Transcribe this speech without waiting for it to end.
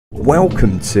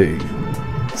Welcome to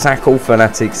Tackle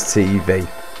Fanatics TV,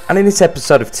 and in this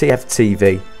episode of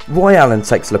TFTV, Roy Allen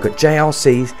takes a look at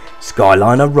JRC's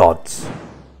Skyliner rods.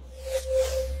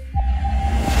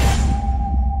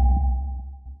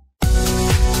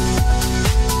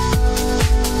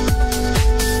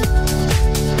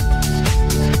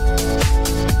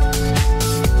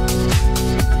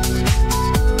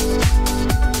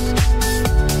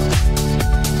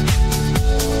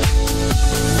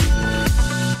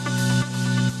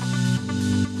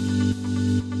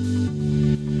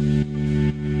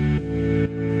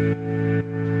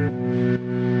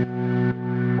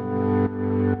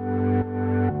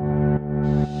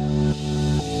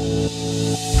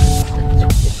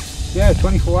 Yeah,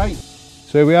 24/8.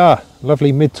 So here we are,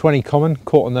 lovely mid-20 common,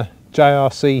 caught on the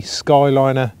JRC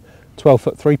Skyliner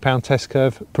 12-foot 3-pound test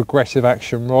curve, progressive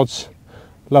action rods.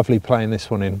 Lovely playing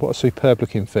this one in. What a superb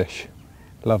looking fish.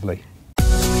 Lovely.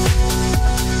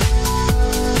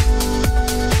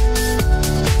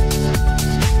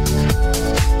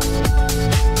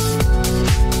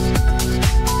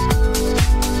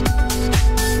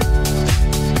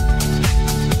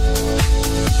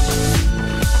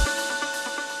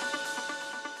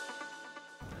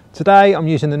 Today I'm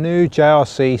using the new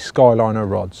JRC Skyliner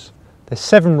rods. There's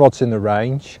 7 rods in the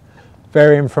range,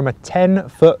 varying from a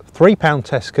 10-foot 3-pound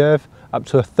test curve up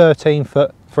to a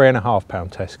 13-foot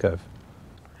 3.5-pound test curve.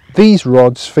 These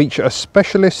rods feature a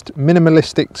specialist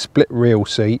minimalistic split reel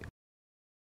seat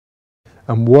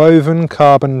and woven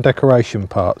carbon decoration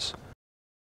parts.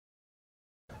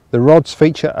 The rods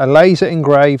feature a laser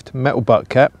engraved metal butt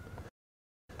cap,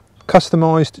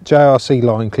 customised JRC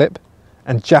line clip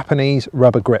and Japanese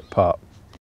rubber grip part.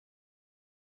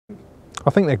 I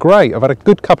think they're great. I've had a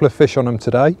good couple of fish on them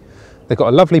today. They've got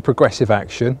a lovely progressive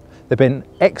action. They've been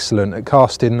excellent at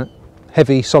casting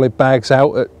heavy solid bags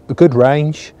out at a good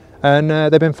range, and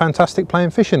they've been fantastic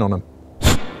playing fishing on them.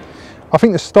 I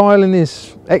think the styling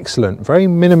is excellent, very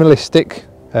minimalistic,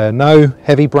 no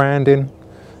heavy branding.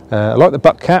 I like the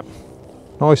butt cap,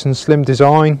 nice and slim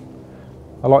design.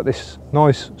 I like this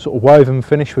nice sort of woven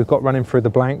finish we've got running through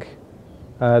the blank.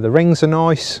 The rings are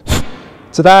nice.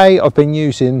 Today I've been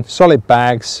using solid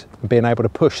bags and being able to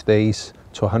push these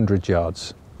to 100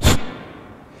 yards.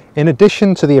 In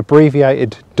addition to the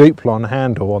abbreviated Duplon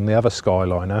handle on the other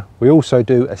Skyliner, we also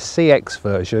do a CX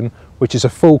version, which is a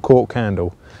full cork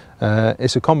handle.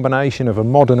 It's a combination of a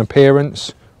modern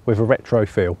appearance with a retro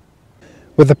feel.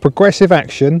 With the progressive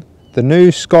action, the new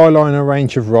Skyliner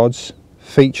range of rods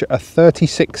feature a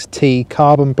 36T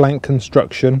carbon blank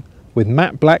construction with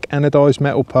matte black anodised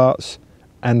metal parts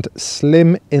and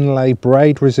slim inlay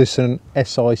braid resistant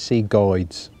SIC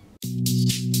guides.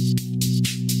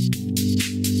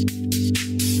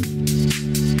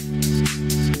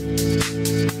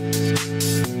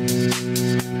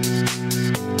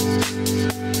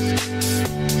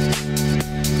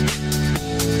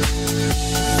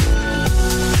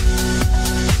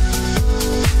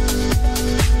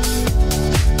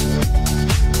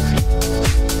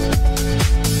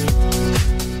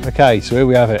 Okay, so here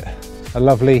we have it. A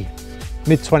lovely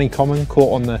mid-20 common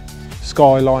caught on the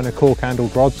Skyliner cork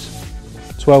handled rods.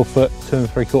 12-foot 2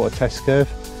 3/4 test curve.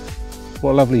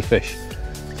 What a lovely fish.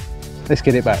 Let's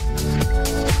get it back.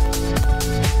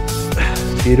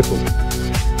 Beautiful.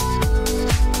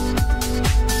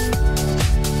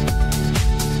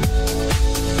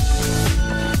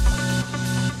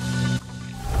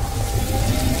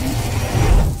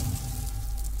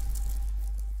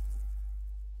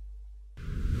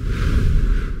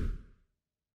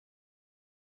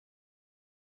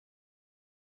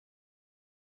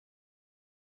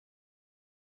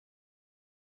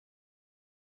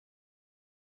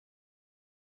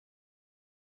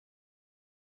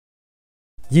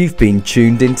 You've been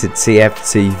tuned into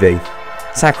TFTV.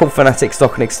 Tackle Fanatics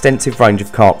stock an extensive range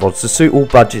of carp rods to suit all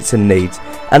budgets and needs,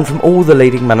 and from all the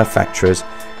leading manufacturers.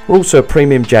 We're also a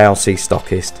premium JRC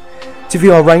stockist. To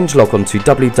view our range, log on to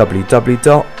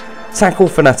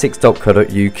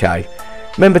www.tacklefanatics.co.uk.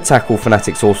 Remember, Tackle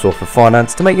Fanatics also offer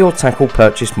finance to make your tackle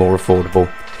purchase more affordable.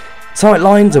 Tight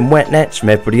lines and wet nets from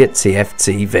everybody at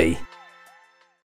TFTV.